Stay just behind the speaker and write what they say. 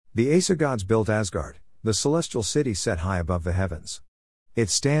The Asa gods built Asgard, the celestial city set high above the heavens. It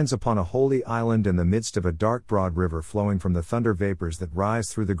stands upon a holy island in the midst of a dark broad river flowing from the thunder vapors that rise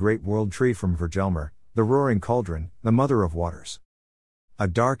through the great world tree from Hvergelmir, the roaring cauldron, the mother of waters. A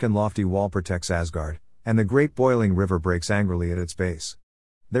dark and lofty wall protects Asgard, and the great boiling river breaks angrily at its base.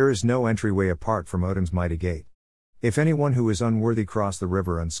 There is no entryway apart from Odin's mighty gate. If anyone who is unworthy cross the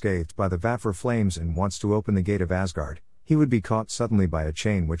river unscathed by the Vafr flames and wants to open the gate of Asgard, he would be caught suddenly by a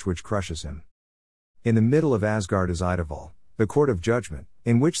chain which crushes him. In the middle of Asgard is Idavall, the court of judgment,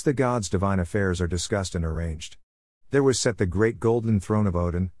 in which the gods' divine affairs are discussed and arranged. There was set the great golden throne of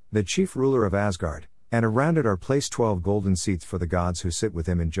Odin, the chief ruler of Asgard, and around it are placed 12 golden seats for the gods who sit with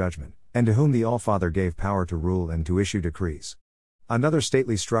him in judgment, and to whom the Allfather gave power to rule and to issue decrees. Another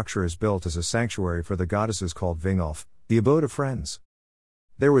stately structure is built as a sanctuary for the goddesses called Vingolf, the abode of friends.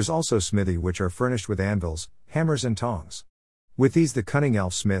 There was also smithy which are furnished with anvils, hammers and tongs. With these the cunning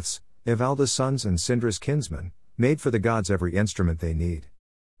elf smiths, Ivalda's sons and Sindra's kinsmen, made for the gods every instrument they need.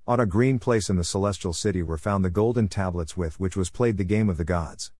 On a green place in the celestial city were found the golden tablets with which was played the game of the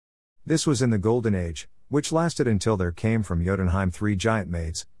gods. This was in the Golden Age, which lasted until there came from Jotunheim 3 giant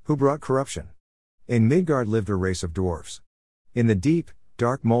maids, who brought corruption. In Midgard lived a race of dwarfs. In the deep,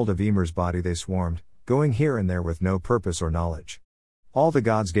 dark mold of Ymir's body they swarmed, going here and there with no purpose or knowledge. All the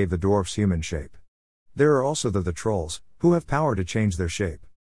gods gave the dwarfs human shape. There are also the trolls, who have power to change their shape.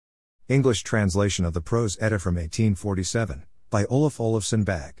 English translation of the Prose Edda from 1847, by Olaf Olafsson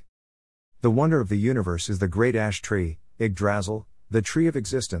Bag. The wonder of the universe is the great ash tree, Yggdrasil, the tree of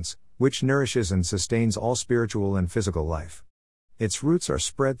existence, which nourishes and sustains all spiritual and physical life. Its roots are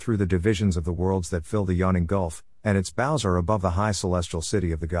spread through the divisions of the worlds that fill the yawning gulf, and its boughs are above the high celestial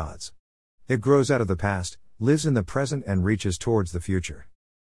city of the gods. It grows out of the past, lives in the present and reaches towards the future.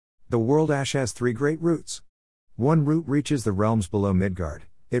 The world ash has 3 great roots. One root reaches the realms below Midgard.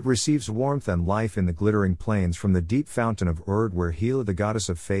 It receives warmth and life in the glittering plains from the deep fountain of Urd where Hela the goddess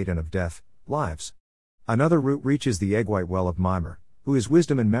of fate and of death, lives. Another root reaches the egg-white well of Mimir, who is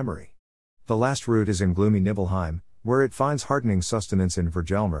wisdom and memory. The last root is in gloomy Nibelheim, where it finds heartening sustenance in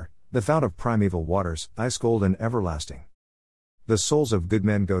Hvergelmir, the fount of primeval waters, ice-cold and everlasting. The souls of good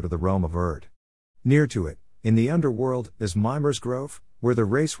men go to the realm of Urd. Near to it, in the underworld, is Mimir's grove, where the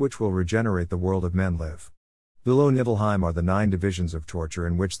race which will regenerate the world of men live. Below Nibelheim are the 9 divisions of torture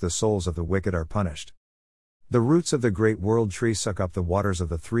in which the souls of the wicked are punished. The roots of the great world tree suck up the waters of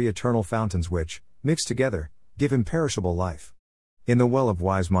the 3 eternal fountains which, mixed together, give imperishable life. In the well of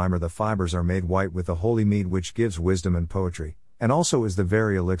wise Mimir the fibers are made white with the holy mead which gives wisdom and poetry, and also is the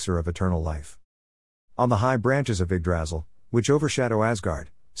very elixir of eternal life. On the high branches of Yggdrasil, which overshadow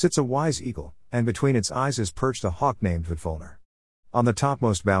Asgard, sits a wise eagle, and between its eyes is perched a hawk named Vidfolnir. On the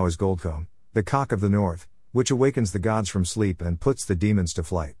topmost bough is Goldcomb, the cock of the north, which awakens the gods from sleep and puts the demons to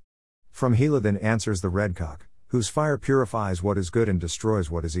flight. From Hela then answers the red cock, whose fire purifies what is good and destroys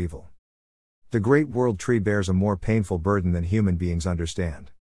what is evil. The great world tree bears a more painful burden than human beings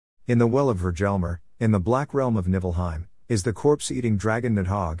understand. In the well of Hvergelmir, in the black realm of Nibelheim, is the corpse-eating dragon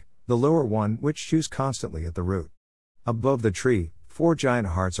Nidhogg, the lower one, which chews constantly at the root. Above the tree, 4 giant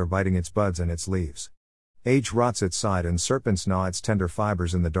hearts are biting its buds and its leaves. Age rots its side and serpents gnaw its tender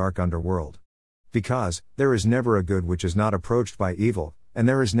fibers in the dark underworld. Because, there is never a good which is not approached by evil, and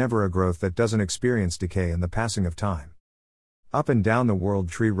there is never a growth that doesn't experience decay in the passing of time. Up and down the world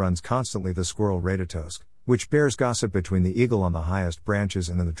tree runs constantly the squirrel Radatosk, which bears gossip between the eagle on the highest branches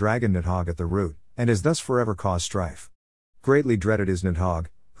and the dragon Nidhogg at the root, and is thus forever cause strife. Greatly dreaded is Nidhogg,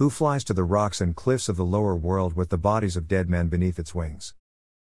 who flies to the rocks and cliffs of the lower world with the bodies of dead men beneath its wings.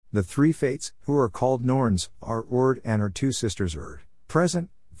 The 3 fates, who are called Norns, are Urd and her 2 sisters Urd, present,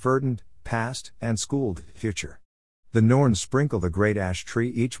 verdant, past, and Skuld, future. The Norns sprinkle the great ash tree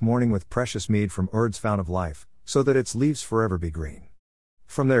each morning with precious mead from Urd's fount of life, so that its leaves forever be green.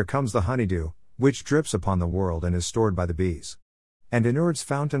 From there comes the honeydew, which drips upon the world and is stored by the bees. And in Urd's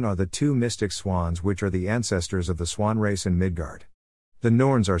fountain are the 2 mystic swans which are the ancestors of the swan race in Midgard. The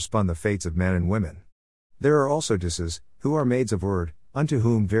Norns are spun the fates of men and women. There are also Disses, who are maids of Urd, unto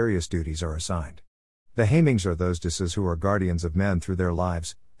whom various duties are assigned. The Haemings are those Disses who are guardians of men through their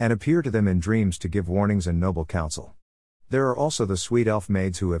lives, and appear to them in dreams to give warnings and noble counsel. There are also the sweet elf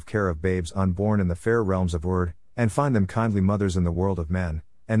maids who have care of babes unborn in the fair realms of Urd, and find them kindly mothers in the world of men,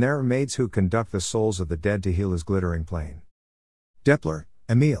 and there are maids who conduct the souls of the dead to Hela's glittering plain. Depler,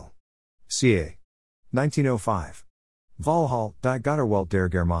 Emil. Ca. 1905. Valhall, Die Gotterwelt der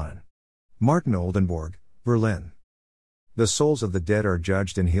Germanen. Martin Oldenborg, Berlin. The souls of the dead are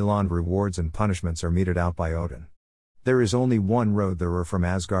judged in Heland, rewards and punishments are meted out by Odin. There is only one road there from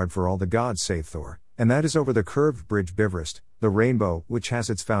Asgard for all the gods save Thor, and that is over the curved bridge Bifrost, the rainbow, which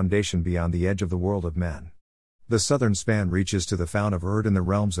has its foundation beyond the edge of the world of men. The southern span reaches to the fount of Erd in the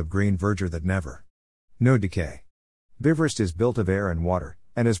realms of green verdure that never no decay. Bifrost is built of air and water,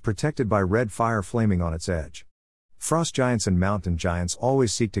 and is protected by red fire flaming on its edge. Frost giants and mountain giants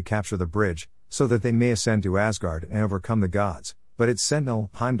always seek to capture the bridge, so that they may ascend to Asgard and overcome the gods, but its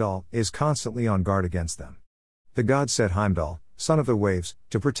sentinel, Heimdall, is constantly on guard against them. The gods set Heimdall, son of the waves,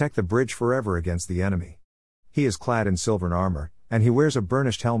 to protect the bridge forever against the enemy. He is clad in silvern armor, and he wears a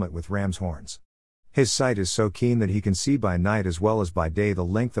burnished helmet with ram's horns. His sight is so keen that he can see by night as well as by day the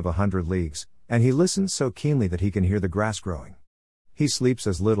length of 100 leagues, and he listens so keenly that he can hear the grass growing. He sleeps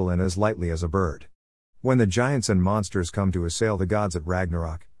as little and as lightly as a bird. When the giants and monsters come to assail the gods at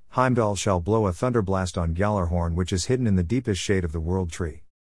Ragnarok, Heimdall shall blow a thunderblast on Gjallarhorn, which is hidden in the deepest shade of the world tree.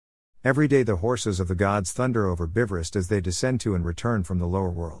 Every day the horses of the gods thunder over Bifrost as they descend to and return from the lower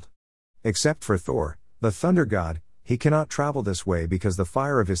world. Except for Thor, the thunder god, he cannot travel this way because the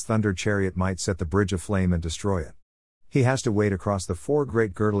fire of his thunder chariot might set the bridge aflame and destroy it. He has to wade across the 4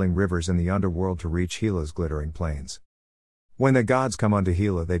 great girdling rivers in the underworld to reach Hela's glittering plains. When the gods come unto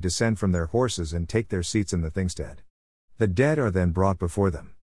Hela, they descend from their horses and take their seats in the Thingstead. The dead are then brought before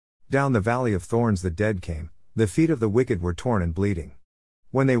them. Down the valley of thorns the dead came, the feet of the wicked were torn and bleeding.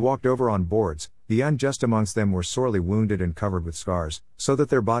 When they walked over on boards, the unjust amongst them were sorely wounded and covered with scars, so that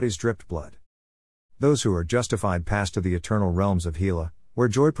their bodies dripped blood. Those who are justified pass to the eternal realms of Hela, where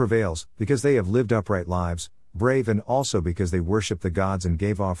joy prevails, because they have lived upright lives, brave, and also because they worshipped the gods and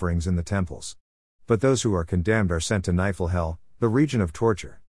gave offerings in the temples. But those who are condemned are sent to Niflhel, the region of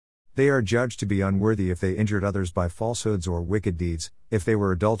torture. They are judged to be unworthy if they injured others by falsehoods or wicked deeds, if they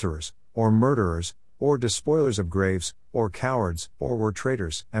were adulterers, or murderers, or despoilers of graves, or cowards, or were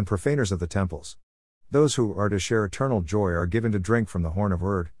traitors, and profaners of the temples. Those who are to share eternal joy are given to drink from the horn of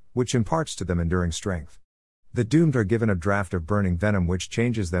Erd, which imparts to them enduring strength. The doomed are given a draught of burning venom which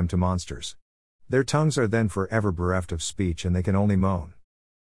changes them to monsters. Their tongues are then forever bereft of speech and they can only moan.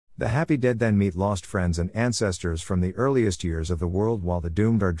 The happy dead then meet lost friends and ancestors from the earliest years of the world, while the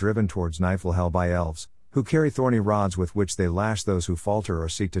doomed are driven towards Niflhel by elves, who carry thorny rods with which they lash those who falter or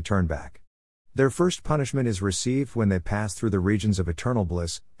seek to turn back. Their first punishment is received when they pass through the regions of eternal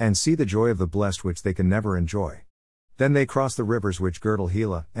bliss, and see the joy of the blessed which they can never enjoy. Then they cross the rivers which girdle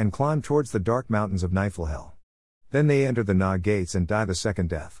Hela, and climb towards the dark mountains of Niflhel. Then they enter the Nag gates and die the second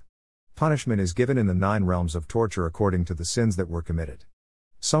death. Punishment is given in the 9 realms of torture according to the sins that were committed.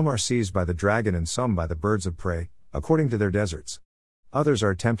 Some are seized by the dragon and some by the birds of prey, according to their deserts. Others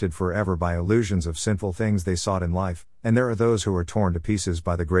are tempted forever by illusions of sinful things they sought in life, and there are those who are torn to pieces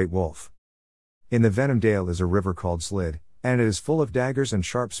by the great wolf. In the Venom Dale is a river called Slid, and it is full of daggers and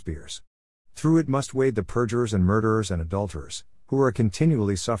sharp spears. Through it must wade the perjurers and murderers and adulterers, who are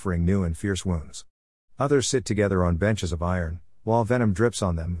continually suffering new and fierce wounds. Others sit together on benches of iron, while venom drips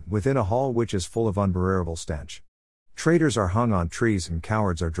on them, within a hall which is full of unbearable stench. Traitors are hung on trees and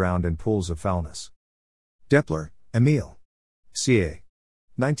cowards are drowned in pools of foulness. Depler, Emil. Ca.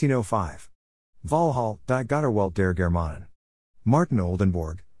 1905. Valhall, Die Gotterwelt der Germanen. Martin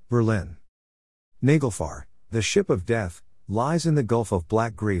Oldenborg, Berlin. Nagelfar, the ship of death, lies in the Gulf of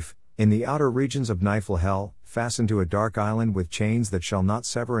Black Grief, in the outer regions of Niflhel, fastened to a dark island with chains that shall not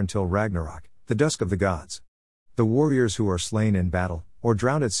sever until Ragnarok, the dusk of the gods. The warriors who are slain in battle, or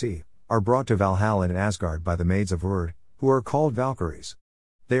drowned at sea, are brought to Valhalla in Asgard by the maids of Erd, who are called Valkyries.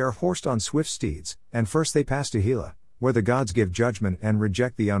 They are horsed on swift steeds, and first they pass to Hela, where the gods give judgment and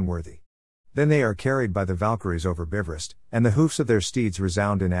reject the unworthy. Then they are carried by the Valkyries over Bifrost, and the hoofs of their steeds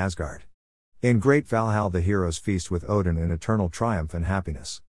resound in Asgard. In great Valhalla the heroes feast with Odin in eternal triumph and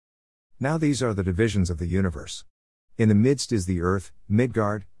happiness. Now these are the divisions of the universe. In the midst is the earth,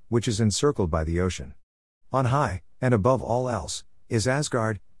 Midgard, which is encircled by the ocean. On high, and above all else, is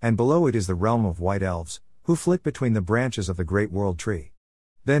Asgard, and below it is the realm of white elves, who flit between the branches of the great world tree.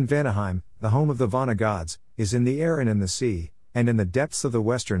 Then Vanaheim, the home of the Vana gods, is in the air and in the sea, and in the depths of the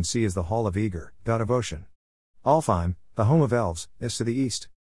western sea is the hall of Aegir, god of ocean. Alfheim, the home of elves, is to the east.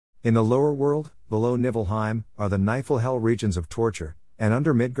 In the lower world, below Niflheim, are the Niflhel regions of torture, and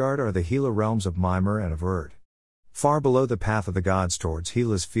under Midgard are the Hela realms of Mimir and of Erd. Far below the path of the gods towards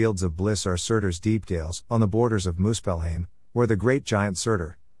Hela's fields of bliss are Surtur's deep dales, on the borders of Muspelheim, where the great giant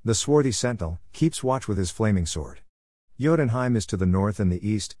Surtur, the swarthy sentinel, keeps watch with his flaming sword. Jotunheim is to the north and the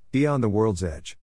east, beyond the world's edge.